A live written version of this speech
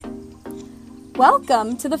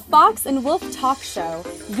Welcome to the Fox and Wolf Talk Show,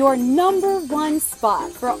 your number one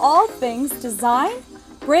spot for all things design,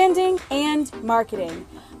 branding, and marketing.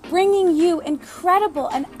 Bringing you incredible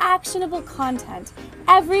and actionable content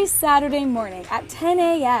every Saturday morning at 10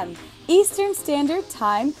 a.m. Eastern Standard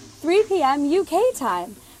Time, 3 p.m. UK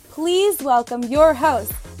time. Please welcome your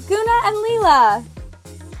hosts, Guna and Leela.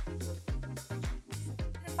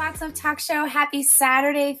 Fox and Wolf Talk Show. Happy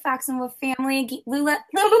Saturday, Fox and Wolf family.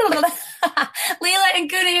 Leela and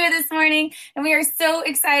Guna here this morning, and we are so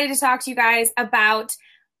excited to talk to you guys about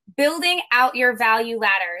building out your value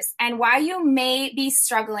ladders and why you may be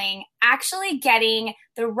struggling actually getting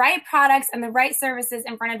the right products and the right services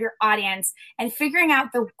in front of your audience and figuring out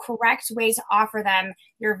the correct way to offer them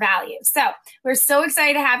your value. So we're so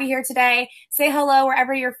excited to have you here today. Say hello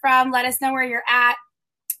wherever you're from. Let us know where you're at,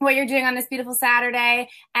 what you're doing on this beautiful Saturday.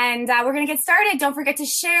 And we're going to get started. Don't forget to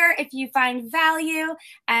share if you find value.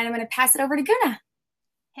 And I'm going to pass it over to Guna.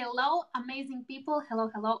 Hello, amazing people. Hello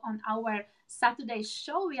on our Saturday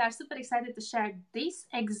show. We are super excited to share this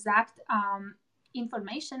exact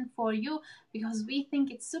information for you because we think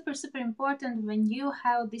it's super important when you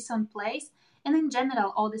have this on place. And in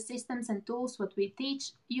general, all the systems and tools, what we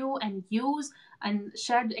teach you and use and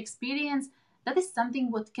share the experience, that is something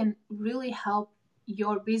what can really help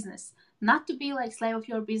your business. Not to be like slave of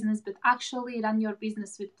your business, but actually run your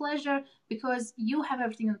business with pleasure because you have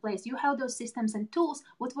everything in place. You have those systems and tools,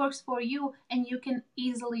 what works for you, and you can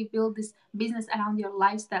easily build this business around your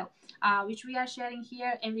lifestyle, which we are sharing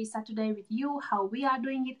here every Saturday with you, how we are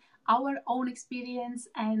doing it, our own experience,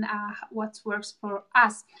 and what works for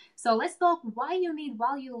us. So let's talk why you need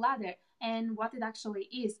value ladder and what it actually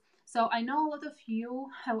is. So I know a lot of you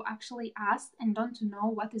have actually asked and don't know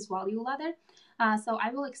what is value ladder. So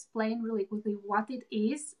I will explain really quickly what it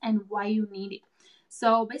is and why you need it.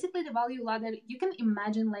 So basically the value ladder, you can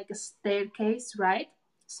imagine like a staircase, right?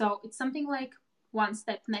 So it's something like one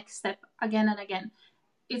step, next step, again and again.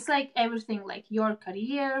 It's like everything, like your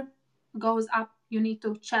career goes up. You need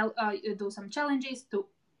to do some challenges to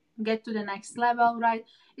get to the next level, right?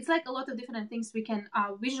 It's like a lot of different things we can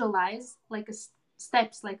visualize like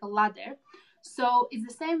steps, like a ladder. So it's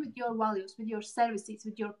the same with your values, with your services,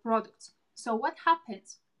 with your products. So what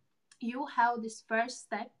happens? You have this first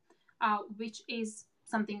step, which is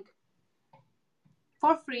something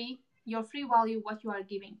for free, your free value, what you are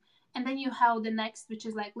giving. And then you have the next, which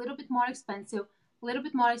is like a little bit more expensive,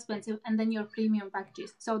 and then your premium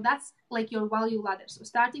packages. So that's like your value ladder. So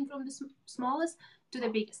starting from the smallest to the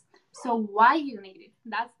biggest. So why you need it?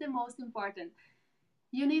 That's the most important.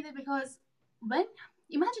 You need it because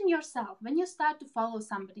imagine yourself, when you start to follow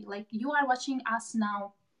somebody, like you are watching us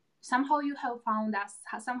now, somehow you have found us,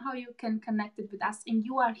 somehow you can connect it with us, and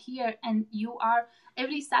you are here and you are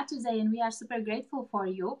every Saturday, and we are super grateful for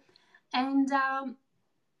you. And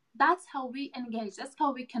that's how we engage, that's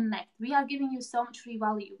how we connect. We are giving you so much free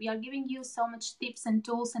value, we are giving you so much tips and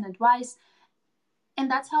tools and advice,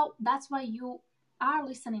 and that's why you are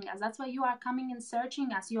listening us, that's why you are coming and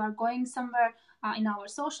searching us, you are going somewhere in our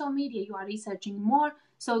social media, you are researching more.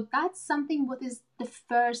 So that's something what is the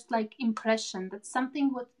first like impression, that's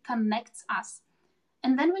something what connects us.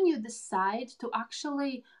 And then when you decide to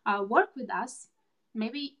actually work with us,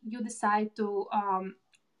 maybe you decide to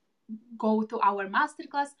go to our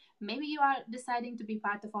masterclass, maybe you are deciding to be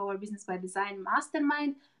part of our Business by Design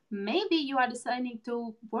mastermind, maybe you are deciding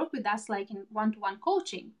to work with us like in one-to-one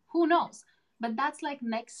coaching, who knows? But that's like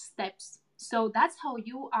next steps. So that's how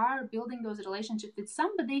you are building those relationships with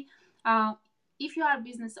somebody. If you are a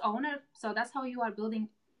business owner, so that's how you are building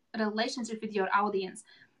a relationship with your audience.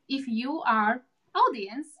 If you are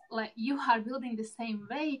audience, like you are building the same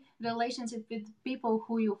way relationship with people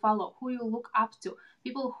who you follow, who you look up to,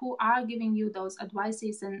 people who are giving you those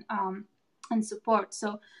advices and support.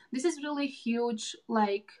 So this is really huge,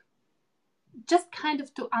 like just kind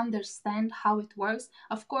of to understand how it works.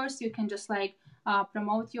 Of course, you can just like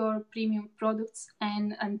promote your premium products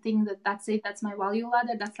and think that that's it, that's my value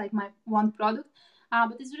ladder, that's like my one product.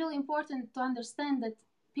 But it's really important to understand that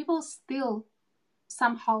people still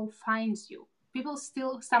somehow finds you. People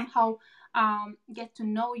still somehow get to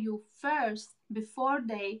know you first before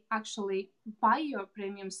they actually buy your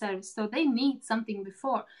premium service. So they need something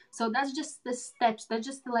before. So that's just the steps. That's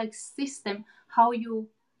just the like system how you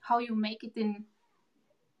make it in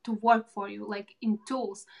to work for you, like in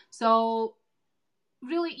tools. So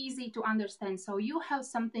really easy to understand. So you have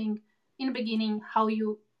something in the beginning how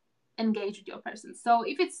you engage with your person. So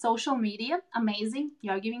if it's social media, amazing, you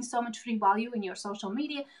are giving so much free value in your social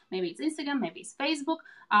media. Maybe it's Instagram, maybe it's Facebook.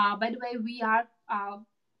 By the way, we are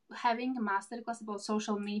having a masterclass about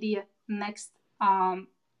social media next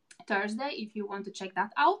Thursday if you want to check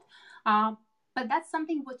that out. But that's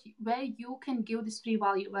something where you can give this free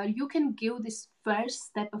value, where you can give this first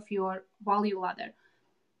step of your value ladder.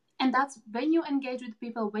 And that's when you engage with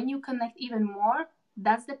people, when you connect even more,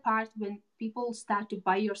 that's the part when people start to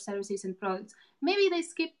buy your services and products. Maybe they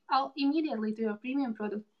skip out immediately to your premium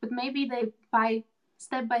product, but maybe they buy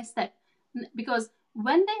step by step. Because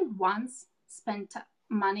when they once spent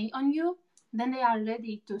money on you, then they are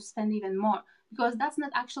ready to spend even more. Because that's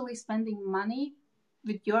not actually spending money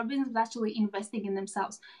with your business, but actually investing in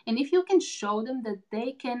themselves. And if you can show them that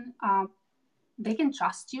they can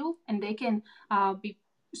trust you, and they can be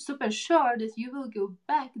super sure that you will give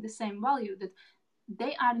back the same value, that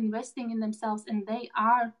they are investing in themselves, and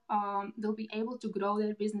they'll be able to grow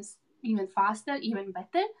their business even faster, even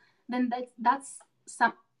better, then that's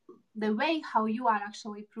the way how you are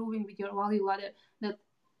actually proving with your value ladder that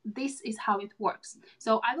this is how it works.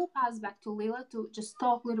 So I will pass back to Lila to just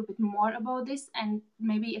talk a little bit more about this and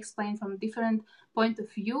maybe explain from a different point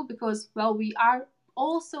of view, because, well, we are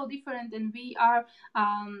all so different, and we are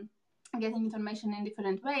getting information in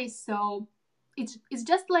different ways. So it's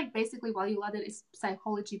just like basically value ladder is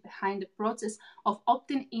psychology behind the process of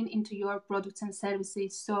opting into your products and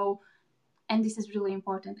services. So, and this is really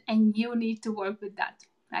important, and you need to work with that,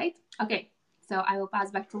 right? Okay, so I will pass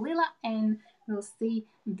back to Lila, and we'll see,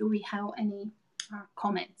 do we have any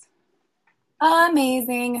comments?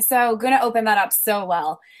 Amazing. So going to open that up so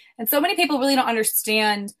well. And so many people really don't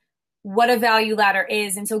understand what a value ladder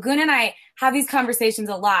is. And so Gun and I have these conversations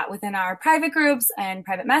a lot within our private groups and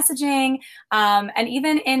private messaging. And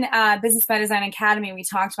even in Business by Design Academy, we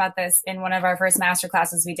talked about this in one of our first master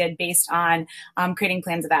classes we did based on creating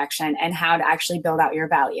plans of action and how to actually build out your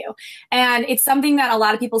value. And it's something that a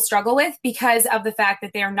lot of people struggle with because of the fact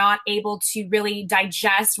that they're not able to really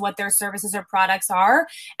digest what their services or products are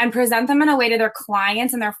and present them in a way to their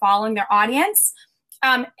clients and their following, their audience,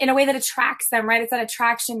 in a way that attracts them, right? It's that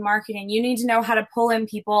attraction marketing. You need to know how to pull in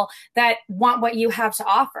people that want what you have to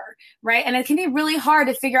offer, right? And it can be really hard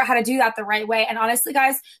to figure out how to do that the right way. And honestly,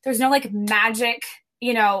 guys, there's no like magic,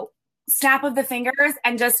 snap of the fingers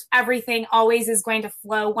and just everything always is going to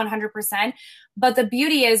flow 100%. But the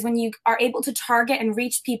beauty is when you are able to target and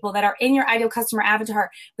reach people that are in your ideal customer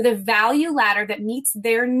avatar with a value ladder that meets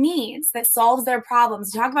their needs, that solves their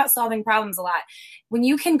problems. We talk about solving problems a lot. When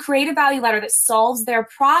you can create a value ladder that solves their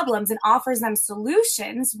problems and offers them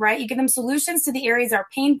solutions, right? You give them solutions to the areas that are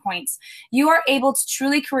pain points. You are able to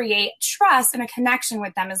truly create trust and a connection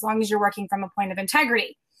with them as long as you're working from a point of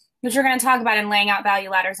integrity, which we're going to talk about in laying out value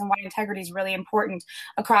ladders and why integrity is really important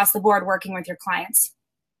across the board working with your clients.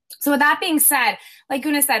 So with that being said, like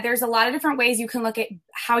Guna said, there's a lot of different ways you can look at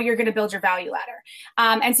how you're going to build your value ladder.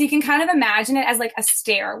 And so you can kind of imagine it as like a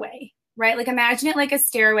stairway, right? Like imagine it like a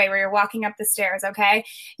stairway where you're walking up the stairs, okay?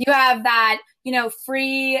 You have that,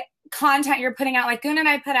 free content you're putting out. Like Gun and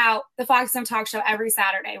I put out the Foxxdom Talk Show every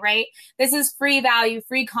Saturday, right? This is free value,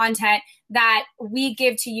 free content that we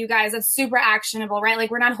give to you guys that's super actionable, right?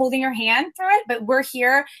 Like we're not holding your hand through it, but we're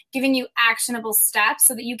here giving you actionable steps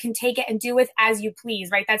so that you can take it and do with as you please,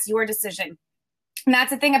 right? That's your decision. And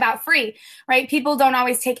that's the thing about free, right? People don't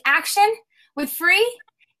always take action with free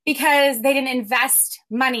because they didn't invest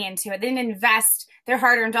money into it. They didn't invest their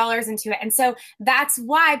hard-earned dollars into it. And so that's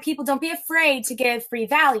why people don't be afraid to give free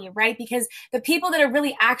value, right? Because the people that are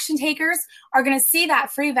really action takers are going to see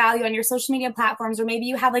that free value on your social media platforms, or maybe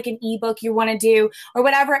you have like an ebook you want to do or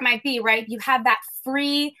whatever it might be, right? You have that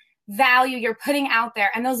free value you're putting out there.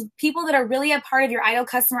 And those people that are really a part of your ideal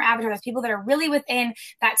customer avatar, those people that are really within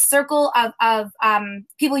that circle of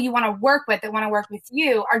people you want to work with, that want to work with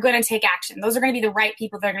you, are going to take action. Those are going to be the right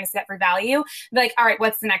people that are going to set for value. Be like, all right,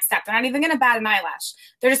 what's the next step? They're not even going to bat an eyelash.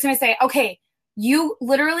 They're just going to say, okay, you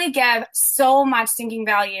literally give so much stinking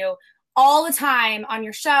value all the time on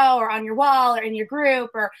your show or on your wall or in your group,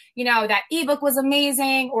 or, that ebook was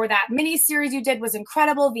amazing, or that mini series you did was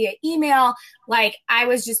incredible via email. Like, I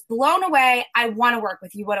was just blown away. I want to work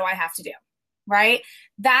with you. What do I have to do? Right?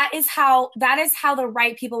 That is how the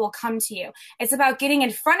right people will come to you. It's about getting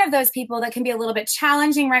in front of those people that can be a little bit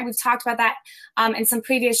challenging, right? We've talked about that in some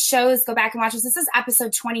previous shows. Go back and watch this. This is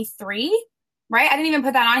episode 23, right? I didn't even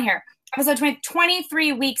put that on here. Episode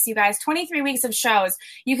 23 weeks, you guys, 23 weeks of shows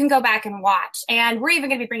you can go back and watch. And we're even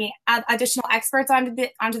going to be bringing additional experts onto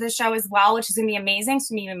the show as well, which is going to be amazing. It's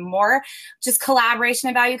going to be even more just collaboration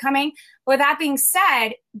and value coming. But with that being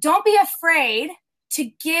said, don't be afraid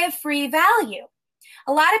to give free value.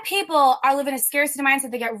 A lot of people are living a scarcity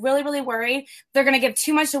mindset. They get really, really worried. They're going to give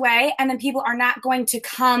too much away, and then people are not going to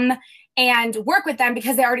come and work with them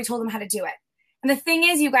because they already told them how to do it. And the thing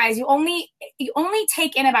is, you guys, you only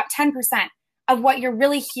take in about 10% of what you're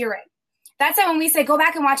really hearing. That's why when we say go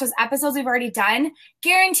back and watch those episodes we've already done,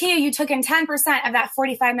 guarantee you took in 10% of that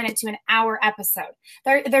 45-minute to an hour episode.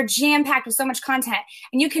 They're jam-packed with so much content.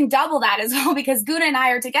 And you can double that as well because Guna and I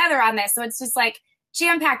are together on this. So it's just like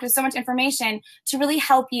jam-packed with so much information to really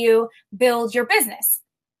help you build your business.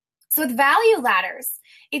 So with value ladders,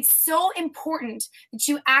 it's so important that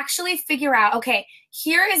you actually figure out, okay,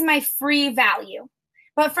 here is my free value.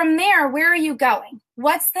 But from there, where are you going?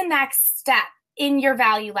 What's the next step in your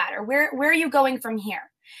value ladder? Where are you going from here?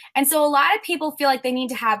 And so a lot of people feel like they need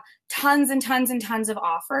to have tons and tons and tons of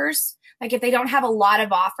offers. Like if they don't have a lot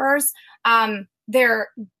of offers, they're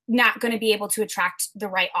not going to be able to attract the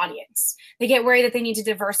right audience. They get worried that they need to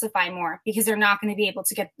diversify more because they're not going to be able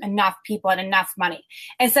to get enough people and enough money.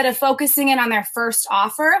 Instead of focusing in on their first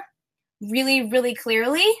offer really, really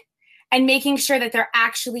clearly and making sure that they're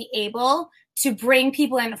actually able to bring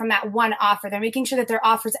people in from that one offer. They're making sure that their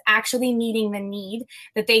offer is actually meeting the need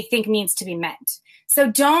that they think needs to be met.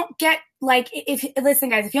 So don't get like, listen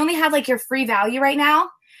guys, if you only have like your free value right now,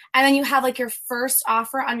 and then you have like your first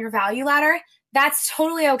offer on your value ladder, that's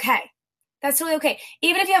totally okay. That's totally okay.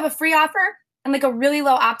 Even if you have a free offer and like a really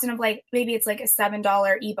low opt-in of like, maybe it's like a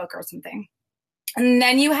 $7 ebook or something. And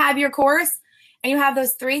then you have your course and you have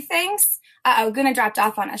those three things. Guna dropped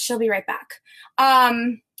off on us. She'll be right back.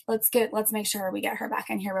 Let's make sure we get her back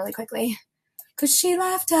in here really quickly because she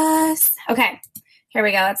left us. Okay, here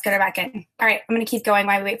we go. Let's get her back in. All right, I'm going to keep going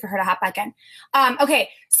while we wait for her to hop back in. Okay,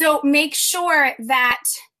 so make sure that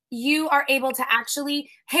you are able to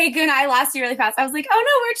actually, hey, Guna, I lost you really fast. I was like, oh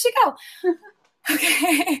no, where'd she go?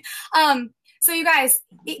 Okay. So you guys,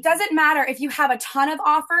 it doesn't matter if you have a ton of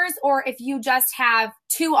offers or if you just have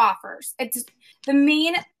 2 offers. It's the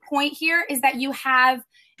main point here is that you have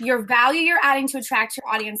your value you're adding to attract your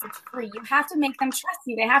audience. It's free. You have to make them trust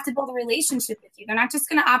you. They have to build a relationship with you. They're not just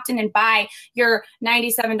going to opt in and buy your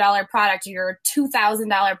 $97 product or your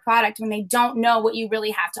 $2,000 product when they don't know what you really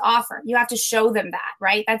have to offer. You have to show them that,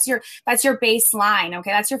 right? That's your baseline. Okay.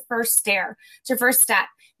 That's your first step. It's your first step.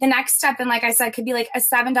 The next step, and like I said, could be like a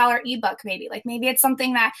 $7 ebook, maybe. Like maybe it's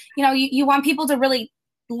something that, you want people to really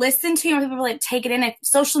listen to, you want people to really take it in. If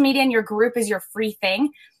social media and your group is your free thing,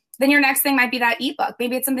 then your next thing might be that ebook.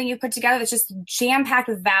 Maybe it's something you put together that's just jam-packed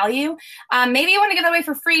with value. Maybe you want to give that away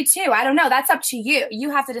for free too. I don't know. That's up to you.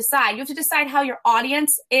 You have to decide. You have to decide how your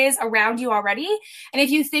audience is around you already. And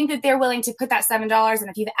if you think that they're willing to put that $7 and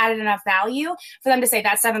if you've added enough value for them to say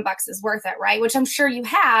that $7 is worth it, right? Which I'm sure you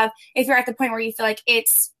have if you're at the point where you feel like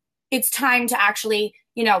it's time to actually,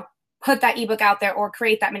 put that ebook out there or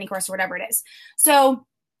create that mini course or whatever it is. So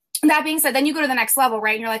that being said, then you go to the next level,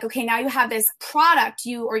 right? And you're like, okay, now you have this product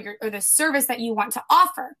or the service that you want to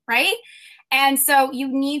offer, right? And so you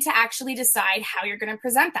need to actually decide how you're going to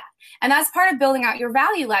present that. And that's part of building out your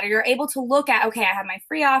value ladder. You're able to look at, okay, I have my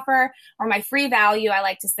free offer or my free value, I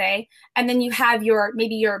like to say. And then you have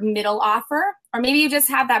maybe your middle offer, or maybe you just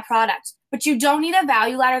have that product, but you don't need a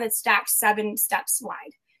value ladder that's stacked 7 steps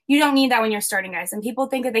wide. You don't need that when you're starting, guys. And people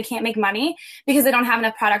think that they can't make money because they don't have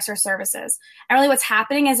enough products or services. And really what's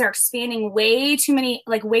happening is they're expanding way too many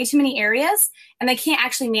areas, and they can't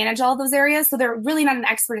actually manage all of those areas. So they're really not an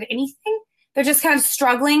expert at anything. They're just kind of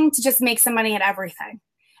struggling to just make some money at everything.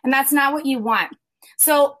 And that's not what you want.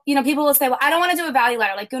 So, people will say, well, I don't want to do a value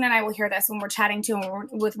ladder. Like Guna and I will hear this when we're chatting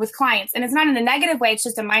with clients. And it's not in a negative way. It's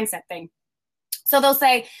just a mindset thing. So they'll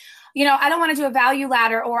say, I don't want to do a value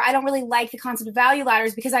ladder, or I don't really like the concept of value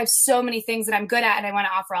ladders because I have so many things that I'm good at and I want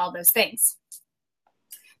to offer all of those things.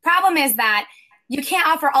 Problem is that you can't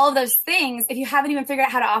offer all of those things if you haven't even figured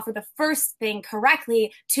out how to offer the first thing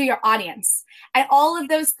correctly to your audience. And all of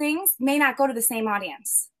those things may not go to the same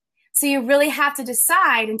audience. So you really have to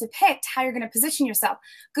decide and depict how you're going to position yourself.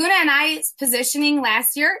 Guna and I's positioning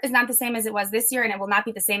last year is not the same as it was this year, and it will not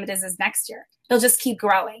be the same as next year. It'll just keep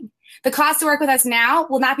growing. The cost to work with us now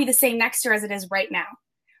will not be the same next year as it is right now,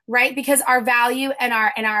 right? Because our value and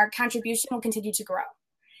our contribution will continue to grow,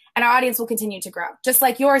 and our audience will continue to grow, just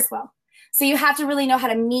like yours will. So you have to really know how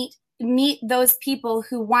to meet those people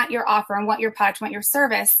who want your offer and want your product, want your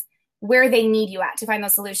service, where they need you at to find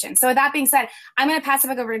those solutions. So with that being said, I'm going to pass it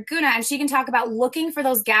back over to Guna, and she can talk about looking for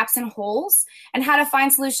those gaps and holes and how to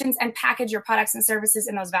find solutions and package your products and services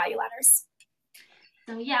in those value ladders.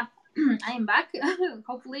 So yeah, I am back.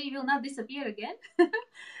 Hopefully you will not disappear again.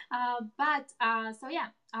 Let's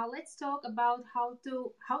talk about how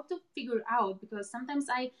to figure out, because sometimes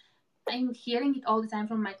I'm hearing it all the time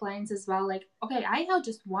from my clients as well. Like, okay, I have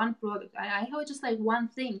just one product. I have just like one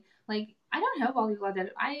thing. Like, I don't have value ladder.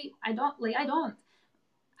 I don't.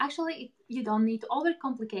 Actually, you don't need to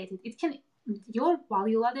overcomplicate it. Your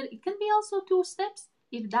value ladder, it can be also 2 steps.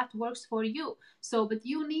 if that works for you. So, but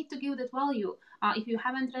you need to give that value. If you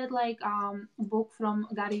haven't read like a book from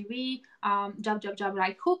Gary Vee, Jab Jab Jab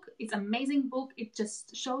Right Hook, it's amazing book. It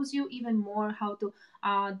just shows you even more how to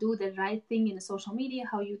do the right thing in social media,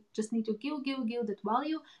 how you just need to give that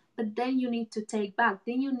value, but then you need to take back.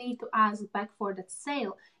 Then you need to ask back for that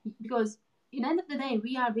sale, because in the end of the day,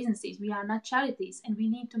 we are businesses, we are not charities, and we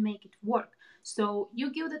need to make it work. So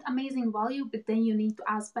you give that amazing value, but then you need to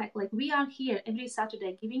ask back. Like, we are here every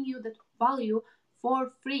Saturday giving you that value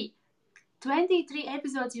for free. 23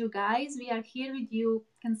 episodes, you guys. We are here with you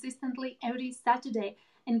consistently every Saturday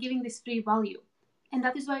and giving this free value. And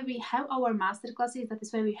that is why we have our masterclasses. That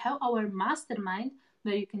is why we have our mastermind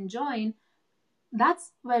where you can join.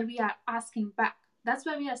 That's where we are asking back. That's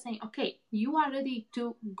where we are saying, okay, you are ready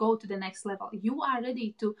to go to the next level. You are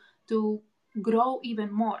ready to grow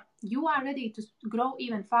even more. You are ready to grow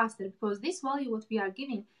even faster, because this value what we are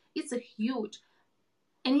giving, it's a huge.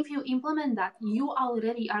 And if you implement that, you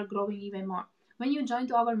already are growing even more. When you join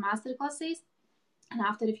to our masterclasses, and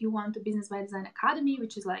after, if you want to Business by Design Academy,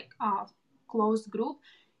 which is like a closed group,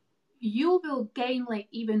 you will gain like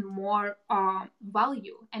even more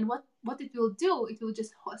value. And what it will do, it will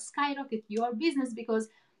just skyrocket your business, because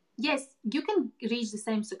yes, you can reach the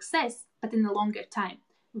same success, but in a longer time.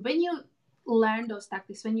 When you learn those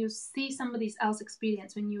tactics, when you see somebody else's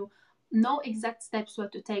experience, when you know exact steps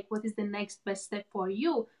what to take, what is the next best step for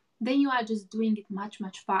you, then you are just doing it much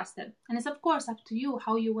faster. And it's of course up to you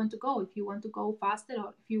how you want to go. If you want to go faster, or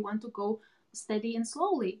if you want to go steady and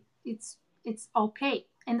slowly, it's okay.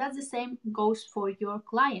 And that's the same goes for your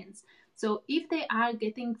clients. So if they are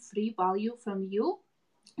getting free value from you,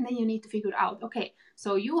 then you need to figure out, okay,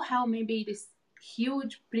 so you have maybe this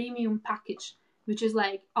huge premium package, which is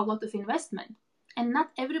like a lot of investment, and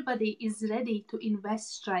not everybody is ready to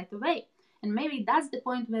invest straight away. And maybe that's the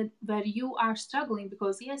point where you are struggling,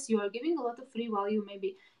 because yes, you are giving a lot of free value,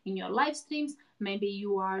 maybe in your live streams, maybe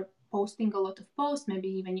you are posting a lot of posts, maybe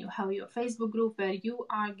even you have your Facebook group where you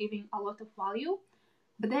are giving a lot of value,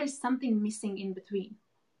 but there is something missing in between,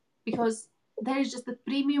 because there is just a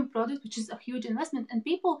premium product, which is a huge investment, and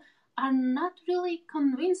people are not really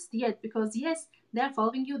convinced yet, because yes, they are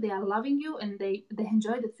following you, they are loving you, and they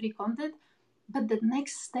enjoy the free content, but the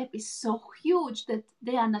next step is so huge that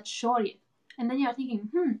they are not sure yet. And then you are thinking,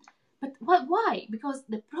 but why? Because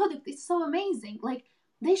the product is so amazing, like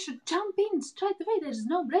they should jump in straight away, there's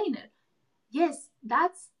no brainer. Yes,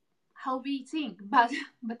 that's how we think, but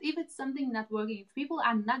if it's something not working, if people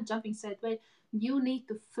are not jumping straight away, you need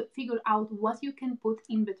to figure out what you can put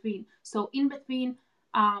in between. So in between,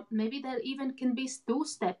 maybe there even can be 2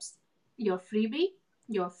 steps: your freebie,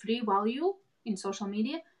 your free value in social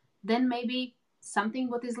media, then maybe something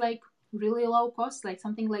what is like really low cost, like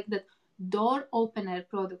something like that door opener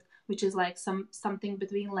product, which is like something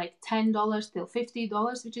between like $10 till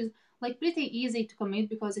 $50, which is like pretty easy to commit,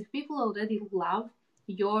 because if people already love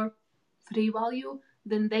your free value,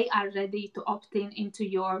 then they are ready to opt in into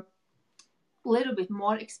your little bit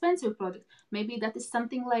more expensive product. Maybe that is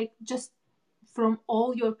something like just from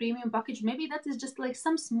all your premium package, maybe that is just like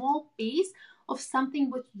some small piece of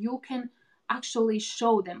something what you can actually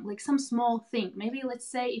show them, like some small thing. Maybe let's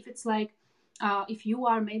say if it's like if you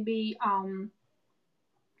are maybe I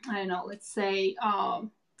don't know, let's say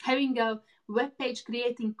having a web page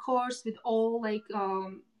creating course with all like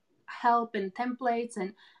help and templates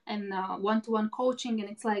and one-to-one coaching, and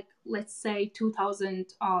it's like, let's say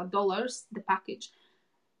 $2,000 the package,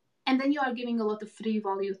 and then you are giving a lot of free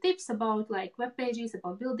value tips about like web pages,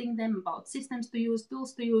 about building them, about systems to use,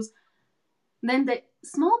 tools to use. Then the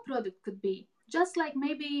small product could be just like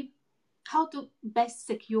maybe how to best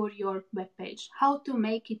secure your web page, how to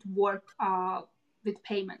make it work with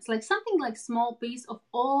payments, like something like small piece of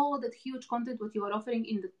all that huge content what you are offering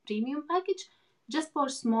in the premium package, just for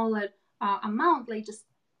smaller amount, like just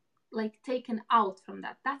like taken out from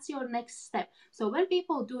that. That's your next step. So when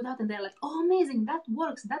people do that and they're like, oh amazing, that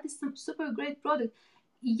works, that is some super great product,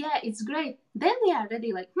 yeah, it's great, then they are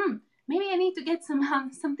ready, like maybe I need to get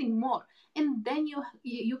some something more. And then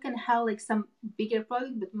you can have like some bigger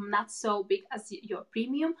product, but not so big as your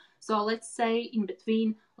premium. So let's say in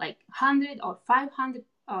between like $100 or $500,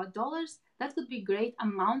 that could be great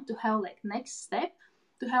amount to have like next step,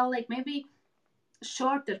 to have like maybe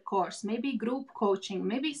shorter course, maybe group coaching,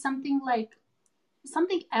 maybe something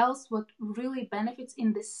else what really benefits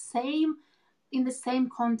in the same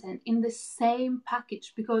content, in the same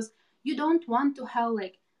package, because you don't want to have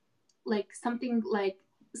like something like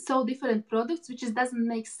so different products which just doesn't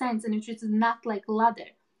make sense and which is not like ladder.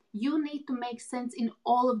 You need to make sense in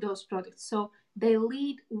all of those products. So they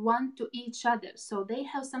lead one to each other. So they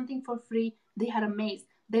have something for free, they are amazed,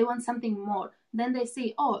 they want something more. Then they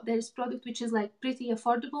see, oh, there's product which is like pretty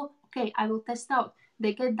affordable. Okay, I will test out.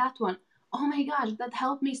 They get that one. Oh my gosh, that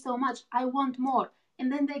helped me so much. I want more. And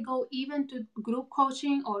then they go even to group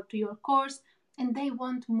coaching or to your course, and they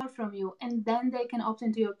want more from you. And then they can opt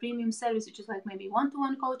into your premium service, which is like maybe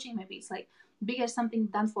one-to-one coaching, maybe it's like bigger something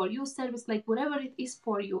done for you service, like whatever it is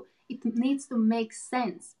for you. It needs to make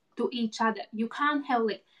sense to each other. You can't have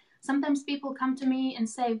like, sometimes people come to me and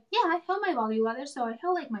say, yeah, I have my value ladder, so I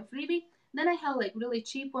have like my freebie, then I have like really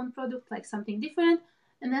cheap one product, like something different,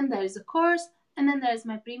 and then there's a course, and then there's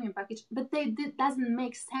my premium package. But they doesn't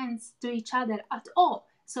make sense to each other at all.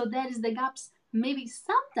 So there is the gaps. Maybe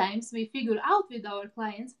sometimes we figure out with our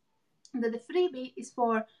clients that the freebie is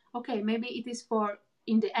for, okay, maybe it is for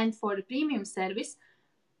in the end for the premium service,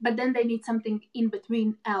 but then they need something in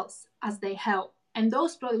between else as they have. And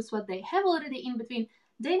those products, what they have already in between,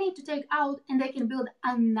 they need to take out and they can build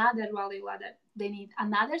another value ladder. They need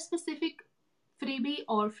another specific freebie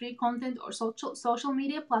or free content or social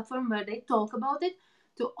media platform where they talk about it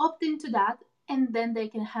to opt into that, and then they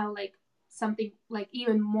can have like something like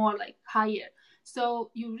even more like higher. So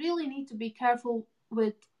you really need to be careful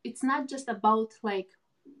with, it's not just about like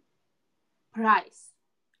price,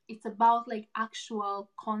 it's about like actual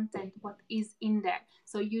content, what is in there.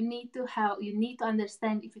 So you need to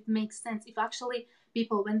understand if it makes sense, if actually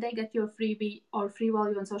people, when they get your freebie or free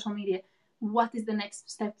value on social media, what is the next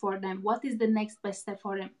step for them, what is the next best step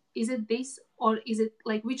for them, is it this or is it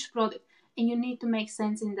like which product, and you need to make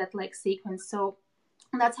sense in that like sequence. So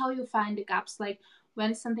that's how you find the gaps, like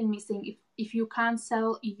when is something missing. If you can't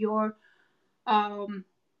sell your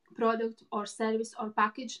product or service or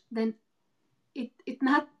package, then it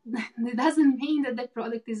not it doesn't mean that the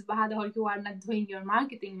product is bad or you are not doing your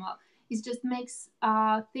marketing well. It just makes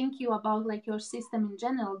think you about like your system in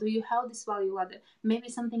general. Do you have this value ladder? Maybe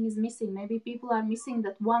something is missing, maybe people are missing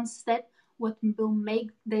that one step what will make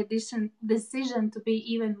the decision to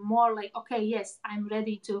be even more like, okay, yes, I'm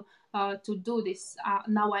ready to do this,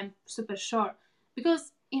 now I'm super sure.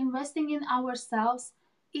 Because investing in ourselves,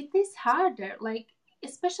 it is harder, like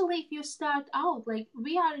especially if you start out, like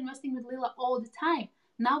we are investing with Lila all the time.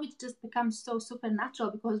 Now it just becomes so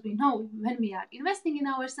supernatural because we know when we are investing in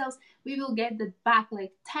ourselves, we will get that back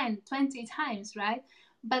like 10, 20 times, right?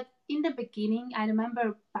 But in the beginning, I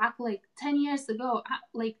remember back like 10 years ago,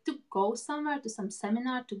 like to go somewhere, to some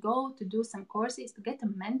seminar, to go to do some courses, to get a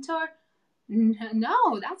mentor,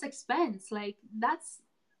 no, that's expense. Like that's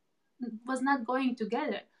was not going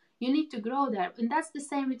together. You need to grow there. And that's the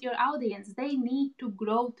same with your audience. They need to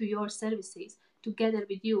grow to your services together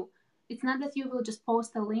with you. It's not that you will just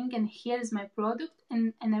post a link and here's my product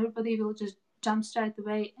and everybody will just jump straight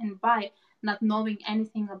away and buy, not knowing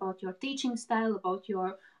anything about your teaching style, about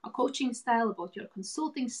your coaching style, about your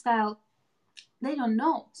consulting style. They don't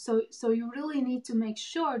know. So you really need to make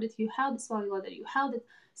sure that you have this value ladder, you have that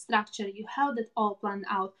structure, you have that all planned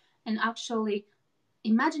out, and actually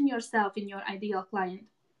imagine yourself in your ideal client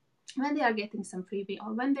when they are getting some freebie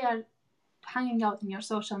or when they are hanging out in your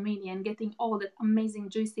social media and getting all that amazing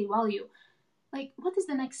juicy value. Like, what is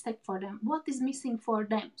the next step for them? What is missing for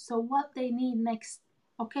them? So what they need next?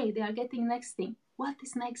 Okay, they are getting next thing. What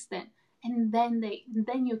is next then? And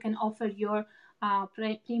then you can offer your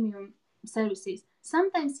premium services.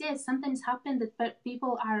 Sometimes yes, sometimes happen that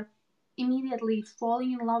people are immediately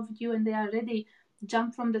falling in love with you and they are ready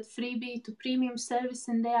jump from that freebie to premium service,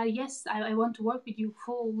 and they are, yes, I want to work with you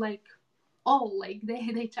full, like all, like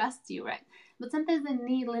they trust you, right? But sometimes they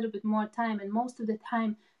need a little bit more time, and most of the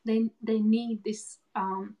time they need this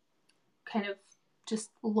kind of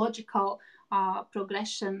just logical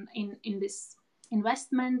progression in this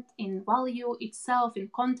investment, in value itself, in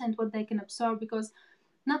content, what they can absorb, because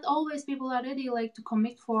not always people are ready like to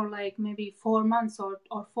commit for like maybe 4 months or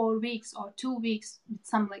 4 weeks or 2 weeks with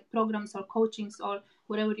some like programs or coachings or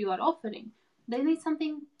whatever you are offering. They need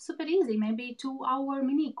something super easy, maybe 2 hour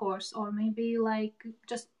mini course, or maybe like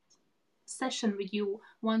just session with you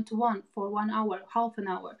one-to-one for 1 hour, half an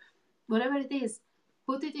hour, whatever it is.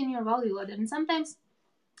 Put it in your value ladder. And sometimes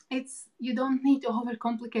it's, you don't need to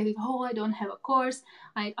overcomplicate it. Oh, I don't have a course,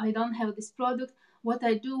 I don't have this product, what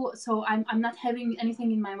I do, so I'm not having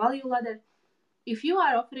anything in my value ladder. If you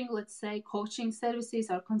are offering, let's say, coaching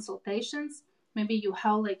services or consultations, maybe you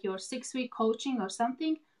have like your 6-week coaching or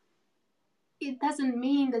something, it doesn't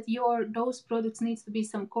mean that your those products needs to be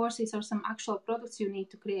some courses or some actual products you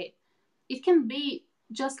need to create. It can be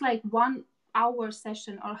just like 1 hour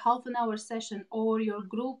session or half an hour session, or your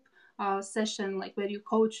group session, like where you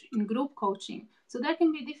coach in group coaching. So there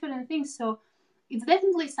can be different things. So it's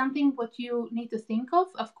definitely something what you need to think of.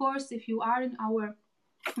 Of course, if you are in our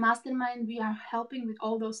mastermind, we are helping with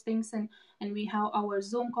all those things, and we have our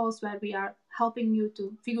Zoom calls where we are helping you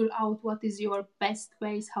to figure out what is your best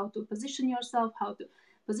ways, how to position yourself, how to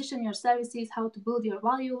position your services, how to build your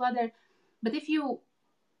value ladder. But if you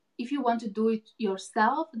want to do it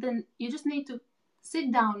yourself, then you just need to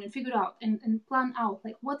sit down and figure out and plan out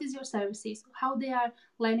like what is your services, how they are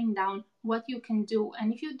laying down, what you can do.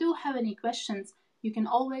 And if you do have any questions, you can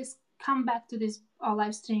always come back to this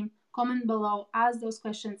live stream, comment below, ask those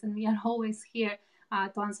questions, and we are always here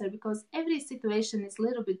to answer, because every situation is a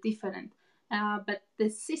little bit different, but the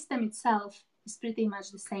system itself is pretty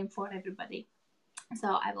much the same for everybody. So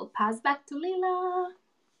I will pass back to Lila.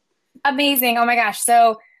 Amazing. Oh my gosh.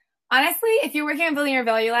 So honestly, if you're working on building your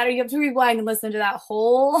value ladder, you have to rewind and listen to that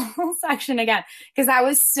whole section again, because that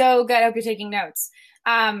was so good. I hope you're taking notes.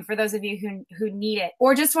 For those of you who need it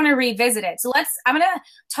or just want to revisit it. So I'm going to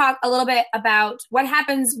talk a little bit about what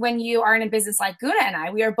happens when you are in a business like Guna and I.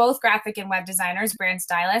 We are both graphic and web designers, brand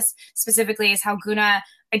stylists, specifically is how Guna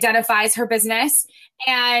identifies her business.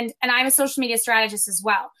 And I'm a social media strategist as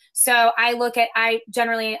well. So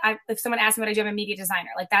if someone asks me what I do, I'm a media designer.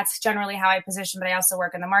 Like that's generally how I position, but I also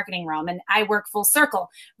work in the marketing realm and I work full circle,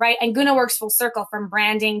 right? And Guna works full circle from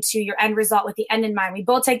branding to your end result with the end in mind. We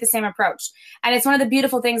both take the same approach. And it's one of the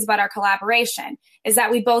beautiful things about our collaboration is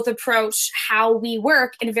that we both approach how we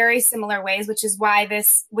work in very similar ways, which is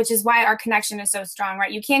why our connection is so strong,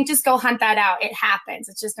 right? You can't just go hunt that out. It happens.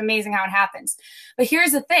 It's just amazing how it happens. But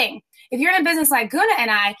here's the thing. If you're in a business like Guna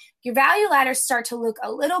and I, your value ladders start to look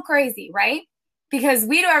a little crazy, right? Because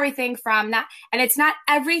we do everything from that, and it's not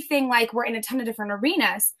everything like we're in a ton of different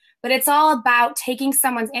arenas, but it's all about taking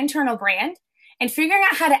someone's internal brand and figuring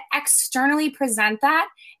out how to externally present that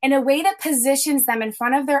in a way that positions them in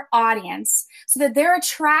front of their audience so that they're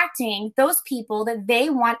attracting those people that they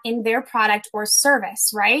want in their product or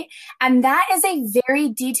service, right? And that is a very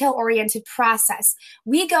detail-oriented process.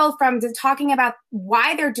 We go from talking about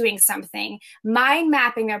why they're doing something, mind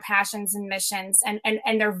mapping their passions and missions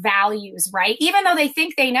and their values, right? Even though they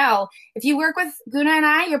think they know, if you work with Guna and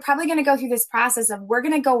I, you're probably going to go through this process of we're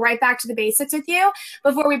going to go right back to the basics with you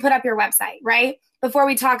before we put up your website, right? Before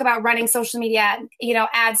we talk about running social media,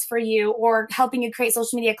 ads for you or helping you create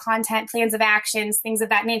social media content, plans of actions, things of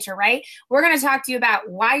that nature, right? We're going to talk to you about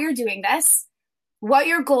why you're doing this, what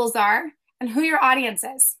your goals are, and who your audience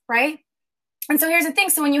is, right? And so here's the thing.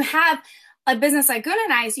 So when you have a business like Guna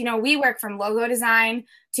and I, we work from logo design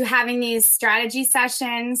to having these strategy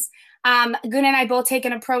sessions. Guna and I both take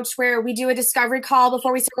an approach where we do a discovery call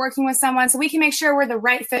before we start working with someone so we can make sure we're the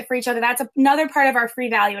right fit for each other. That's another part of our free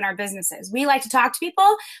value in our businesses. We like to talk to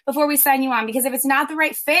people before we sign you on, because if it's not the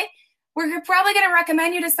right fit, we're probably going to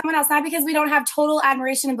recommend you to someone else, not because we don't have total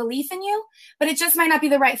admiration and belief in you, but it just might not be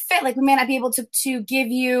the right fit. Like we may not be able to give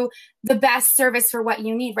you the best service for what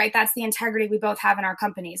you need, right? That's the integrity we both have in our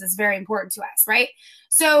companies. It's very important to us, right?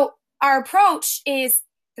 So our approach is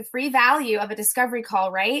the free value of a discovery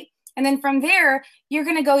call, right? And then from there, you're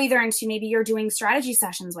going to go either into maybe you're doing strategy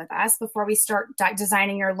sessions with us before we start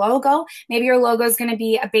designing your logo. Maybe your logo is going to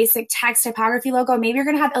be a basic text typography logo. Maybe you're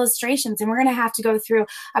going to have illustrations, and we're going to have to go through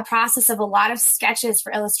a process of a lot of sketches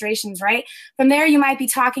for illustrations, right? From there, you might be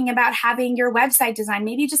talking about having your website design.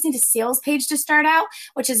 Maybe you just need a sales page to start out,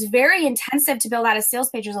 which is very intensive to build out a sales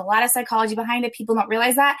page. There's a lot of psychology behind it. People don't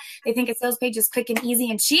realize that. They think a sales page is quick and easy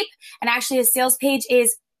and cheap. And actually, a sales page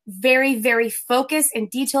is very, very focused and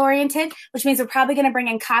detail oriented, which means we're probably going to bring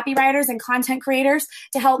in copywriters and content creators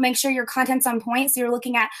to help make sure your content's on point. So you're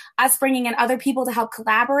looking at us bringing in other people to help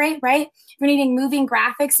collaborate, right? If you're needing moving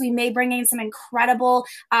graphics, we may bring in some incredible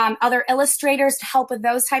other illustrators to help with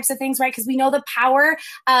those types of things, right? Because we know the power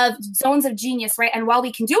of zones of genius, right? And while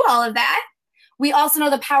we can do all of that, we also know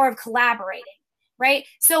the power of collaborating, right?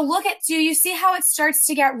 So do you see how it starts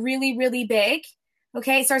to get really, really big?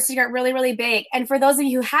 Okay, it starts to get really, really big. And for those of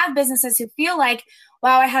you who have businesses who feel like,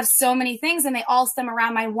 wow, I have so many things and they all stem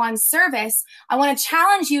around my one service, I want to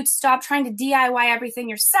challenge you to stop trying to DIY everything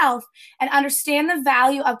yourself and understand the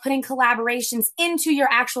value of putting collaborations into your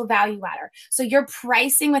actual value ladder. So you're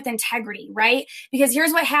pricing with integrity, right? Because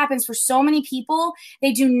here's what happens for so many people.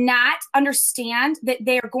 They do not understand that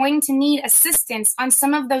they are going to need assistance on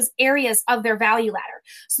some of those areas of their value ladder.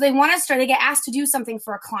 So they get asked to do something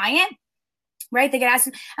for a client, right? They get asked,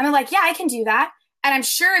 and they're like, yeah, I can do that. And I'm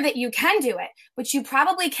sure that you can do it, but you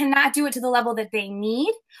probably cannot do it to the level that they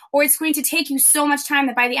need, or it's going to take you so much time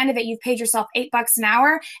that by the end of it, you've paid yourself $8 an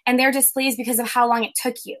hour and they're displeased because of how long it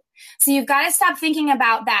took you. So you've got to stop thinking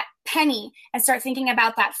about that penny and start thinking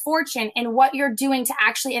about that fortune and what you're doing to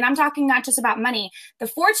actually, and I'm talking not just about money. The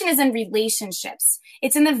fortune is in relationships.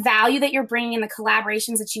 It's in the value that you're bringing in the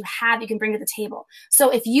collaborations that you have, you can bring to the table.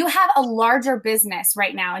 So if you have a larger business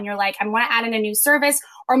right now and you're like, I want to add in a new service,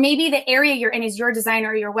 or maybe the area you're in is your designer,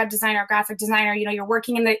 or your web designer, or graphic designer, you're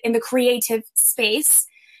working in the creative space,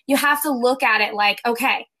 you have to look at it like,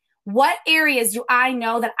 okay, what areas do I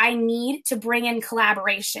know that I need to bring in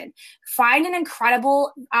collaboration? Find an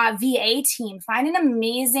incredible VA team. Find an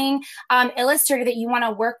amazing illustrator that you want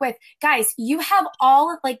to work with. Guys, you have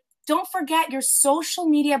all, like, don't forget your social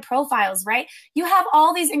media profiles, right? You have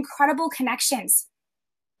all these incredible connections.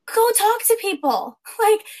 Go talk to people.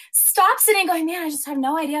 Like, stop sitting going, man, I just have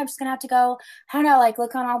no idea. I'm just going to have to go, I don't know, like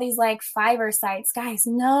look on all these like Fiverr sites. Guys,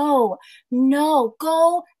 no,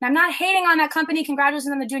 go. And I'm not hating on that company. Congratulations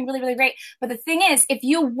on them. They're doing really, really great. But the thing is, if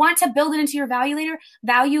you want to build it into your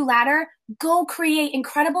value ladder, go create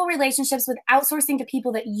incredible relationships with outsourcing to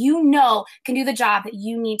people that you know can do the job that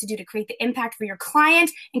you need to do to create the impact for your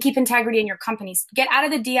client and keep integrity in your companies. Get out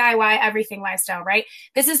of the DIY everything lifestyle, right?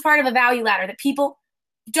 This is part of a value ladder that people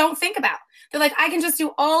don't think about. They're like, I can just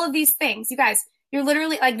do all of these things. You guys, you're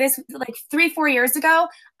literally like this, like 3-4 years ago,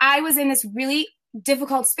 I was in this really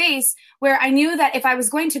difficult space where I knew that if I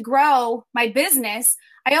was going to grow my business,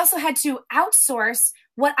 I also had to outsource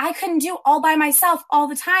what I couldn't do all by myself all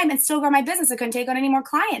the time and still grow my business. I couldn't take on any more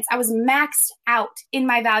clients. I was maxed out in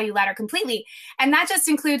my value ladder completely. And that just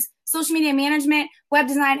includes social media management, web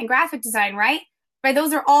design, and graphic design, right? Right?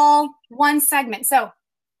 Those are all one segment. So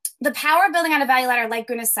the power of building out a value ladder, like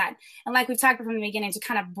Guna said, and like we've talked about from the beginning, to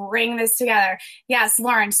kind of bring this together. Yes,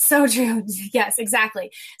 Lauren, so true. Yes,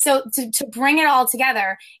 exactly. So to bring it all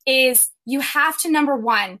together is you have to, number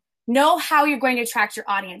one, know how you're going to attract your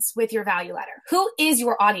audience with your value ladder. Who is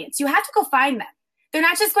your audience? You have to go find them. They're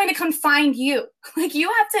not just going to come find you. Like you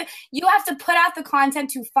have to put out the content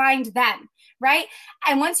to find them, right?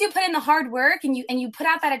 And once you put in the hard work and you put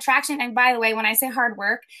out that attraction, and by the way, when I say hard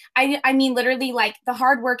work, I mean literally like the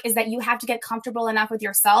hard work is that you have to get comfortable enough with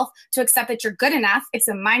yourself to accept that you're good enough. It's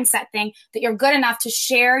a mindset thing, that you're good enough to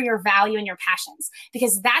share your value and your passions,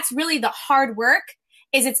 because that's really the hard work.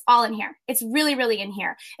 It's all in here. It's really, really in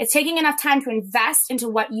here. It's taking enough time to invest into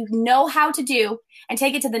what you know how to do and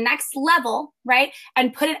take it to the next level, right?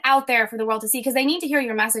 And put it out there for the world to see, because they need to hear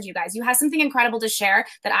your message, you guys. You have something incredible to share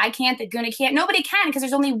that I can't, that Guna can't. Nobody can, because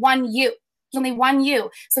there's only one you. There's only one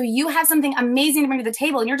you. So you have something amazing to bring to the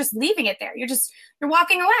table, and you're just leaving it there. You're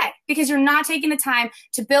walking away because you're not taking the time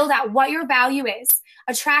to build out what your value is,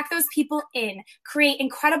 attract those people in, create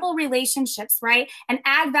incredible relationships, right? And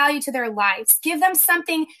add value to their lives. Give them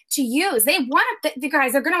something to use. They want to, the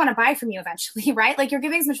guys, they're going to want to buy from you eventually, right? Like you're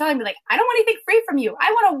giving some value and be like, I don't want anything free from you.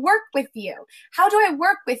 I want to work with you. How do I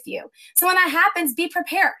work with you? So when that happens, be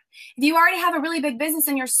prepared. If you already have a really big business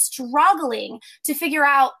and you're struggling to figure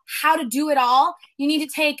out how to do it all, you need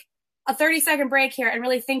to take a 30-second break here and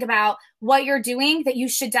really think about what you're doing that you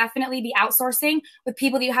should definitely be outsourcing with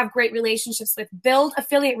people that you have great relationships with. Build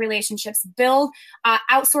affiliate relationships, build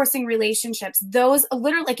outsourcing relationships. Those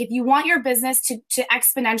literally, like if you want your business to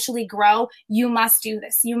exponentially grow, you must do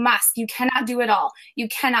this. You must. You cannot do it all. You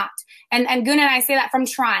cannot. And Guna and I say that from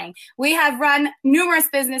trying. We have run numerous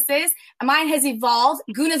businesses. Mine has evolved.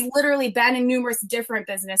 Guna's literally been in numerous different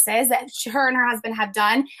businesses that her and her husband have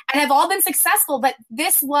done and have all been successful, but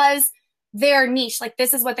this was their niche. Like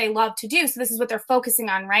this is what they love to do. So this is what they're focusing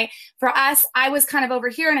on, right? For us, I was kind of over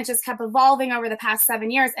here and it just kept evolving over the past 7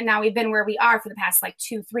 years. And now we've been where we are for the past like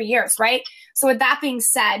 2-3 years, right? So with that being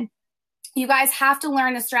said, you guys have to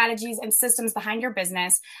learn the strategies and systems behind your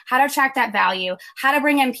business, how to attract that value, how to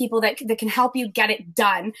bring in people that can help you get it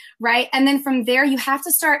done, right? And then from there, you have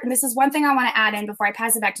to start, and this is one thing I want to add in before I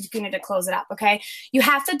pass it back to Guna to close it up, okay? You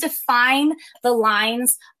have to define the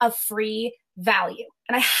lines of free value.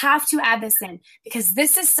 And I have to add this in because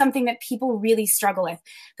this is something that people really struggle with.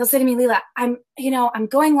 They'll say to me, Leela, I'm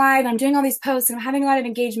going live, I'm doing all these posts and I'm having a lot of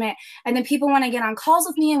engagement. And then people want to get on calls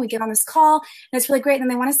with me and we get on this call and it's really great. And then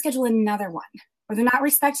they want to schedule another one or they're not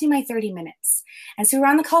respecting my 30 minutes. And so we're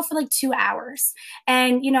on the call for like 2 hours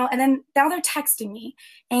and, and then now they're texting me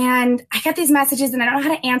and I get these messages and I don't know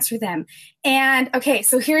how to answer them. And okay,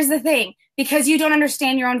 so here's the thing, because you don't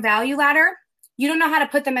understand your own value ladder, you don't know how to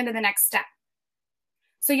put them into the next step.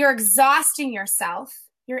 So you're exhausting yourself.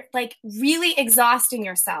 You're like really exhausting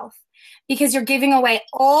yourself because you're giving away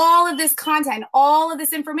all of this content, all of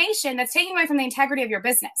this information that's taking away from the integrity of your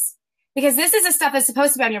business. Because this is the stuff that's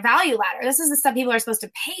supposed to be on your value ladder. This is the stuff people are supposed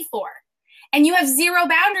to pay for. And you have zero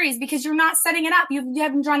boundaries because you're not setting it up. You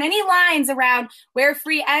haven't drawn any lines around where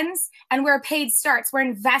free ends and where paid starts, where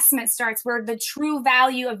investment starts, where the true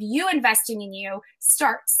value of you investing in you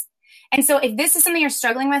starts. And so if this is something you're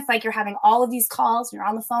struggling with, like you're having all of these calls, you're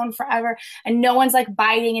on the phone forever, and no one's like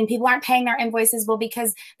biting and people aren't paying their invoices, well,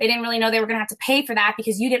 because they didn't really know they were going to have to pay for that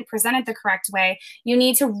because you didn't present it the correct way, you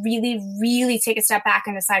need to really, really take a step back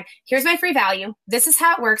and decide, here's my free value. This is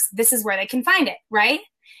how it works. This is where they can find it, right?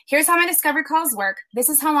 Here's how my discovery calls work. This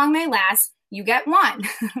is how long they last. You get one,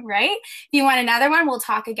 right? If you want another one, we'll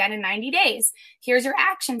talk again in 90 days. Here's your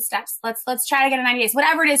action steps. Let's try to get in 90 days.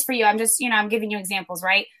 Whatever it is for you. I'm just, I'm giving you examples,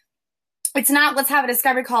 right? It's not let's have a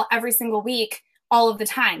discovery call every single week all of the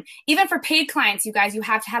time. Even for paid clients, you guys, you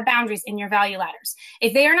have to have boundaries in your value ladders.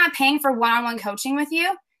 If they are not paying for one-on-one coaching with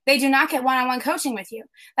you, they do not get one-on-one coaching with you.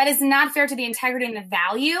 That is not fair to the integrity and the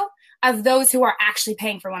value of those who are actually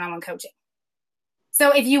paying for one-on-one coaching.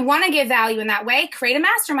 So if you want to give value in that way, create a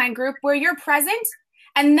mastermind group where you're present,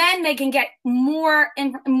 and then they can get more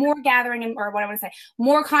gathering, or what I want to say,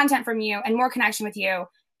 more content from you and more connection with you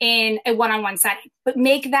in a one-on-one setting. But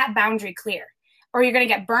make that boundary clear, or you're going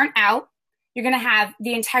to get burnt out. You're going to have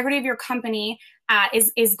the integrity of your company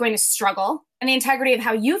is going to struggle, and the integrity of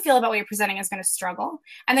how you feel about what you're presenting is going to struggle,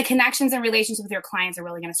 and the connections and relationships with your clients are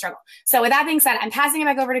really going to struggle. So with that being said, I'm passing it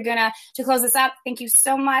back over to Guna to close this up. Thank you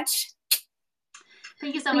so much.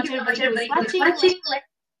 Thank you so much, everybody who's watching.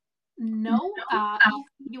 No,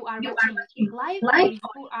 if you are watching live or if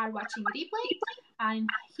you are watching replay, I'm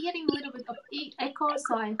hearing a little bit of echo,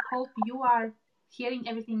 so I hope you are hearing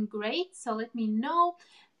everything great. So let me know.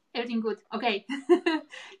 Everything good. Okay.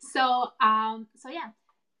 So yeah,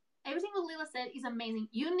 everything what Lila said is amazing.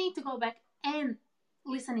 You need to go back and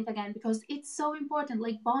listen it again because it's so important.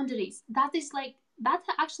 Like boundaries. That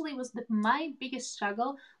actually was my biggest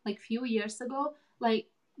struggle like few years ago. Like,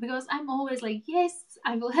 because I'm always like, yes,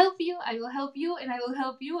 I will help you, and I will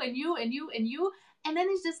help you, and you, and you, and you. And then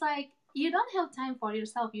it's just like, you don't have time for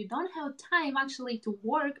yourself. You don't have time actually to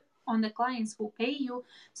work on the clients who pay you.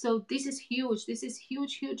 So this is huge. This is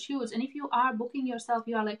huge, huge, huge. And if you are booking yourself,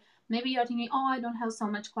 you are like, maybe you're thinking, oh, I don't have so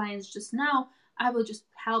much clients just now. I will just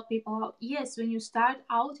help people out. Yes, when you start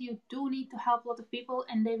out, you do need to help a lot of people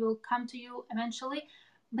and they will come to you eventually.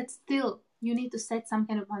 But still, you need to set some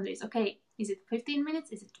kind of boundaries. Okay, is it 15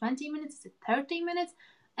 minutes? Is it 20 minutes? Is it 30 minutes?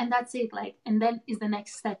 And that's it. Like, and then is the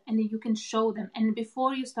next step. And then you can show them. And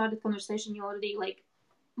before you start the conversation, you already like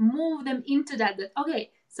move them into that okay,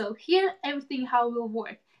 so here everything how will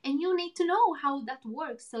work. And you need to know how that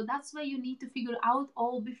works. So that's why you need to figure out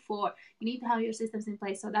all before. You need to have your systems in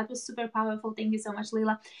place. So that was super powerful. Thank you so much,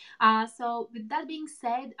 Lila. So with that being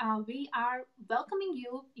said, we are welcoming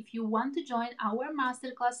you if you want to join our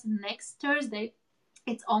masterclass next Thursday.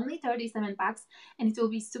 It's only 37 bucks and it will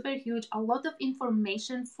be super huge. A lot of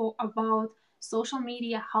information about social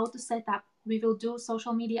media, how to set up. We will do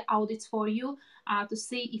social media audits for you to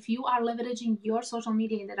see if you are leveraging your social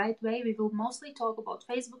media in the right way. We will mostly talk about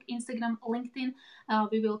Facebook, Instagram, LinkedIn.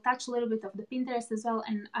 We will touch a little bit of the Pinterest as well,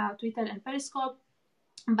 and Twitter and Periscope,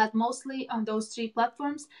 but mostly on those three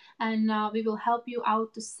platforms. And we will help you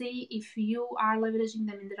out to see if you are leveraging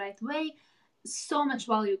them in the right way. So much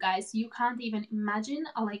value, guys. You can't even imagine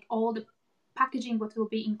like all the packaging what will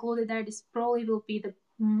be included there. This probably will be the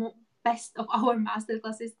best of our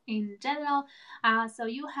masterclasses in general. So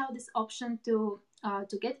you have this option to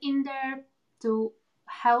get in there, to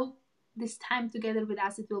help this time together with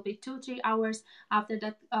us. It will be 2-3 hours. After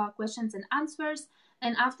that, questions and answers.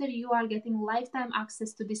 And after, you are getting lifetime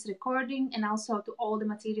access to this recording and also to all the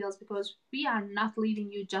materials, because we are not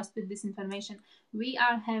leaving you just with this information. We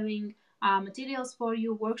are having materials for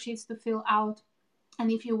you, worksheets to fill out. And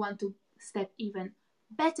if you want to step even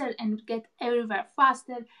better and get everywhere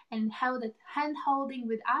faster and have that hand holding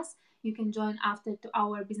with us, you can join after to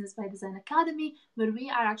our Business by Design Academy, where we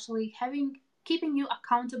are actually keeping you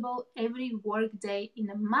accountable every work day in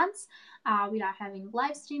a month. We are having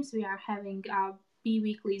live streams, we are having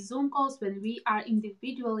bi-weekly Zoom calls when we are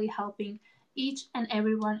individually helping each and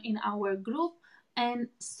everyone in our group, and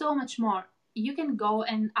so much more. You can go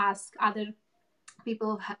and ask other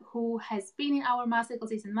people who has been in our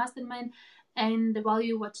masterclasses and mastermind and the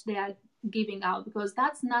value what they are giving out, because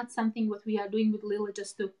that's not something what we are doing with Lila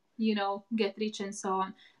just to get rich and so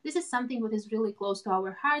on. This is something what is really close to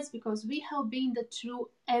our hearts, because we have been through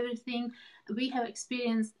everything. We have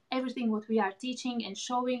experienced everything what we are teaching and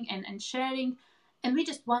showing and sharing, and we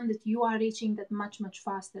just want that you are reaching that much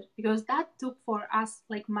faster, because that took for us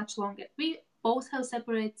like much longer. We both have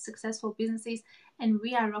separate successful businesses and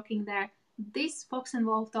we are rocking there. This Fox and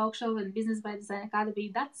Wolf talk show and Business by Design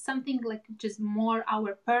Academy, that's something like just more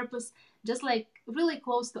our purpose just like really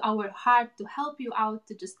close to our heart, to help you out,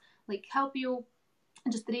 to just like help you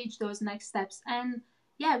just reach those next steps. And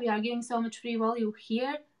yeah, we are giving so much free value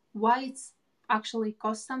here. Why it's actually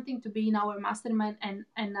cost something to be in our mastermind and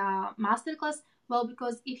masterclass? Well,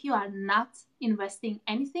 because if you are not investing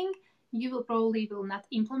anything, you will probably will not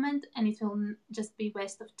implement, and it will just be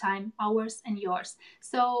waste of time, hours, and yours.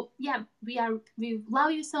 So yeah, we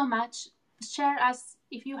love you so much. Share us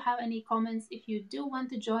if you have any comments. If you do want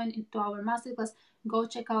to join into our masterclass, go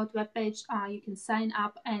check out webpage. You can sign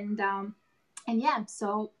up, and yeah,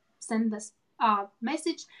 so send us a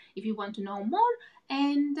message if you want to know more,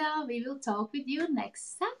 and we will talk with you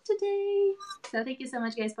next Saturday. So thank you so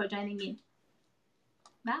much, guys, for joining in.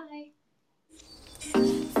 Bye.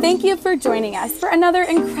 Thank you for joining us for another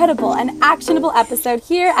incredible and actionable episode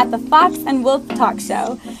here at the Fox and Wolf Talk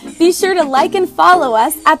Show. Be sure to like and follow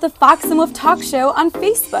us at the Fox and Wolf Talk Show on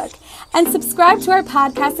Facebook, and subscribe to our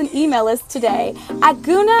podcast and email list today at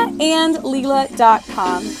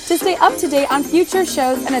gunaandleela.com to stay up to date on future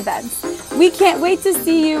shows and events. We can't wait to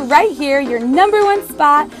see you right here, your #1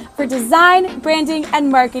 spot for design, branding, and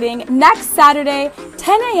marketing next Saturday,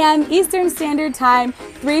 10 a.m. Eastern Standard Time,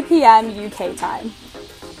 3 p.m. UK time.